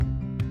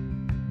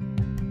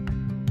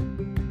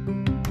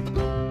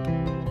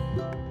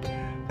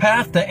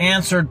Path to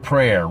Answered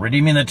Prayer,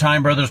 Redeeming the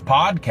Time Brothers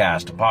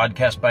podcast, a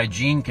podcast by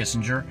Gene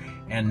Kissinger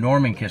and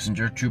Norman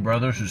Kissinger, two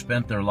brothers who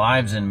spent their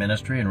lives in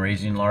ministry and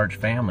raising large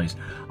families.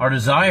 Our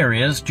desire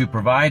is to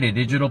provide a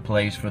digital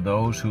place for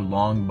those who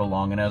long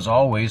belong. And as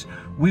always,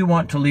 we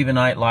want to leave a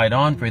night light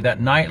on for you.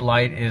 That night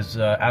light is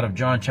out of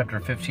John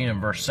chapter 15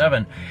 and verse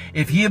 7.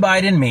 If ye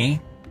abide in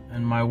me,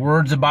 and my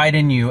words abide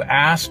in you,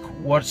 ask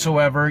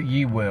whatsoever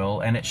ye will,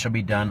 and it shall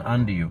be done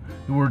unto you.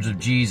 The words of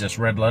Jesus,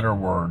 red letter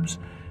words.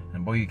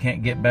 And boy, you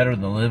can't get better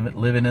than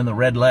living in the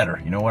red letter.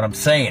 You know what I'm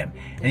saying?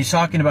 And he's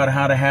talking about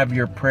how to have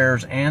your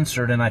prayers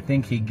answered, and I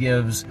think he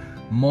gives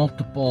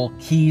multiple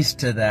keys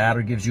to that,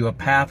 or gives you a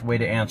pathway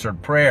to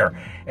answered prayer.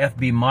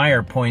 F.B.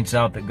 Meyer points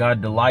out that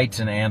God delights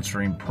in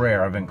answering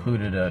prayer. I've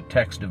included a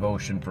text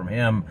devotion from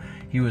him.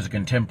 He was a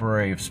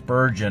contemporary of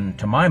Spurgeon,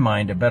 to my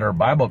mind, a better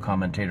Bible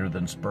commentator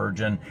than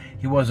Spurgeon.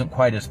 He wasn't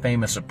quite as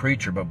famous a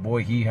preacher, but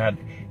boy,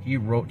 he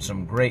wrote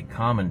some great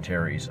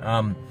commentaries.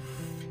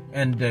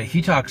 And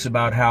he talks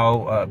about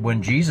how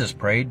when Jesus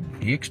prayed,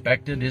 he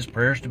expected his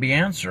prayers to be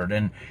answered.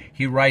 And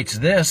he writes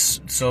this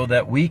so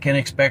that we can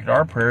expect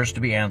our prayers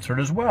to be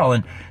answered as well.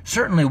 And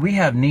certainly we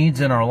have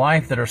needs in our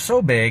life that are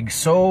so big,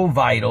 so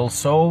vital,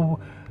 so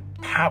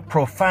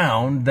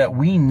profound that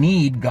we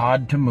need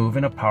God to move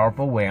in a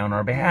powerful way on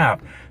our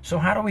behalf. So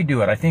how do we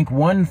do it? I think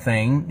one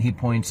thing he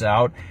points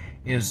out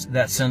is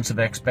that sense of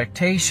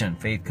expectation.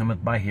 Faith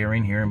cometh by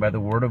hearing, hearing by the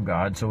word of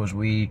God. So as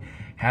we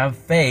have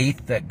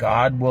faith that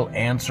God will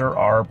answer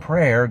our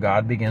prayer,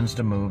 God begins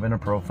to move in a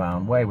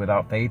profound way.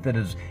 Without faith, it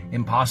is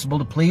impossible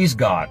to please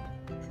God.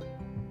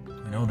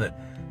 We know that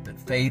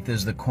faith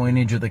is the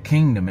coinage of the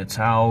kingdom. It's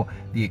how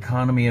the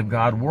economy of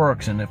God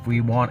works. And if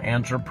we want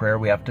answered prayer,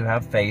 we have to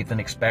have faith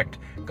and expect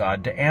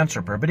God to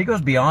answer prayer. But he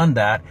goes beyond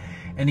that,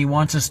 and he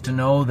wants us to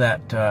know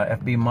that,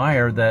 F.B.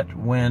 Meyer, that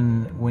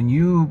when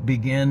you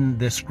begin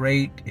this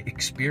great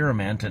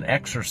experiment and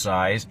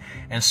exercise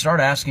and start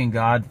asking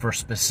God for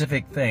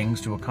specific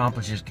things to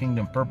accomplish his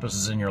kingdom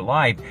purposes in your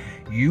life,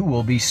 you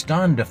will be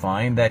stunned to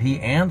find that he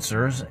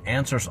answers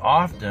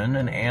often,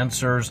 and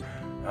answers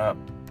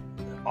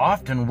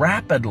often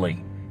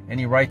rapidly. And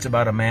he writes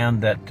about a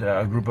man that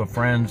a group of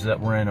friends that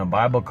were in a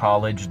Bible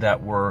college that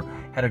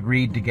had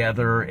agreed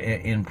together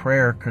in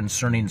prayer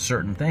concerning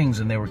certain things,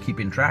 and they were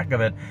keeping track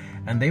of it,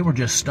 and they were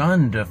just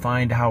stunned to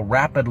find how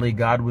rapidly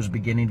God was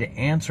beginning to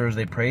answer as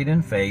they prayed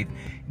in faith.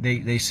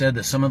 They said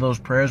that some of those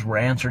prayers were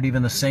answered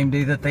even the same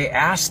day that they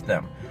asked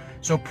them.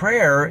 So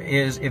prayer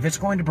is, if it's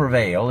going to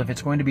prevail, if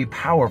it's going to be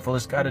powerful,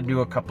 it's got to do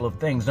a couple of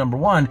things. Number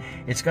one,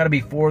 it's got to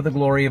be for the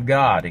glory of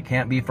God. It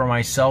can't be for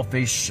my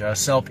selfish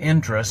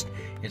self-interest.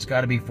 It's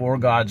got to be for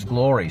God's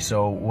glory.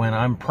 So when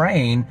I'm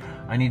praying,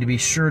 I need to be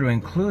sure to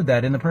include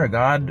that in the prayer.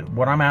 God,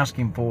 what I'm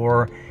asking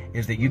for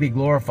is that you be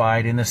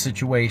glorified in this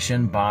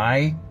situation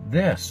by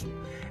this.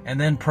 And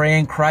then pray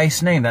in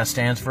Christ's name. That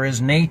stands for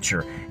his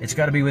nature. It's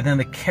got to be within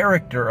the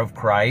character of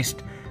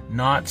Christ,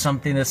 not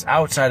something that's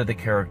outside of the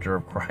character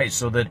of Christ,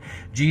 so that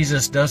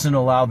Jesus doesn't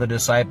allow the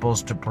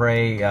disciples to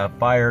pray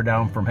fire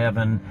down from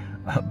heaven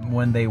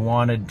when they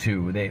wanted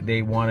to.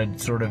 They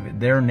wanted sort of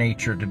their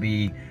nature to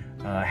be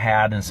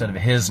had instead of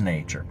his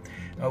nature.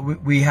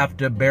 We have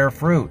to bear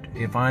fruit.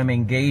 If I'm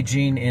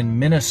engaging in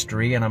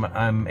ministry and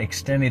I'm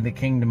extending the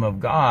kingdom of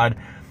God,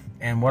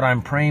 and what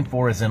I'm praying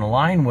for is in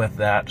line with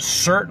that,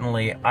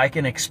 certainly I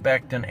can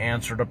expect an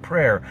answer to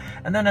prayer.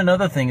 And then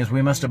another thing is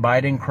we must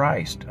abide in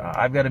Christ.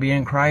 I've got to be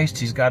in Christ.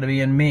 He's got to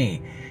be in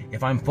me.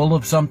 If I'm full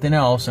of something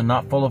else and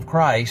not full of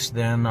Christ,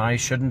 then I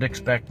shouldn't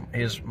expect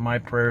my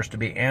prayers to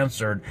be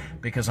answered,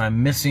 because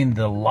I'm missing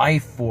the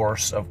life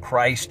force of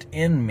Christ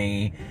in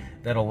me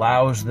that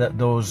allows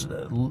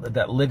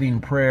that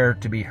living prayer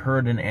to be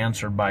heard and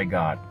answered by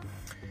God.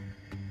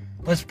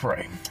 Let's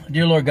pray.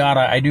 Dear Lord God,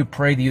 I do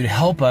pray that you'd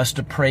help us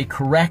to pray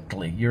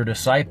correctly. Your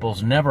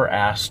disciples never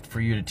asked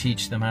for you to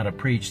teach them how to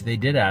preach. They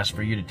did ask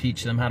for you to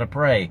teach them how to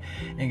pray.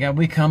 And God,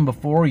 we come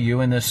before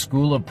you in this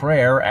school of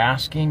prayer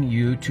asking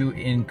you to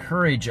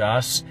encourage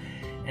us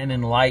and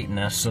enlighten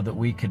us so that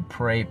we could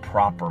pray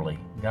properly.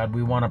 God,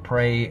 we want to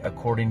pray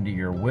according to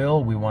your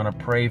will. We want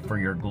to pray for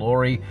your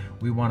glory.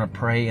 We want to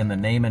pray in the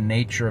name and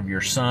nature of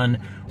your Son.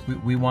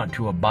 We want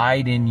to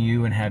abide in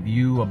you and have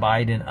you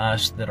abide in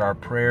us, that our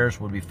prayers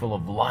would be full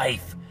of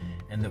life,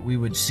 and that we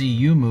would see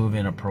you move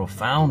in a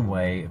profound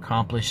way,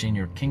 accomplishing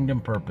your kingdom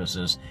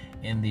purposes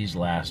in these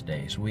last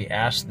days. We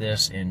ask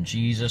this in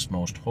Jesus'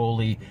 most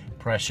holy,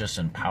 precious,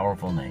 and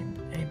powerful name.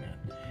 Amen.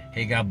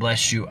 Hey, God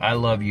bless you. I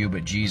love you,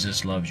 but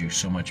Jesus loves you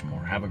so much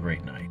more. Have a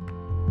great night.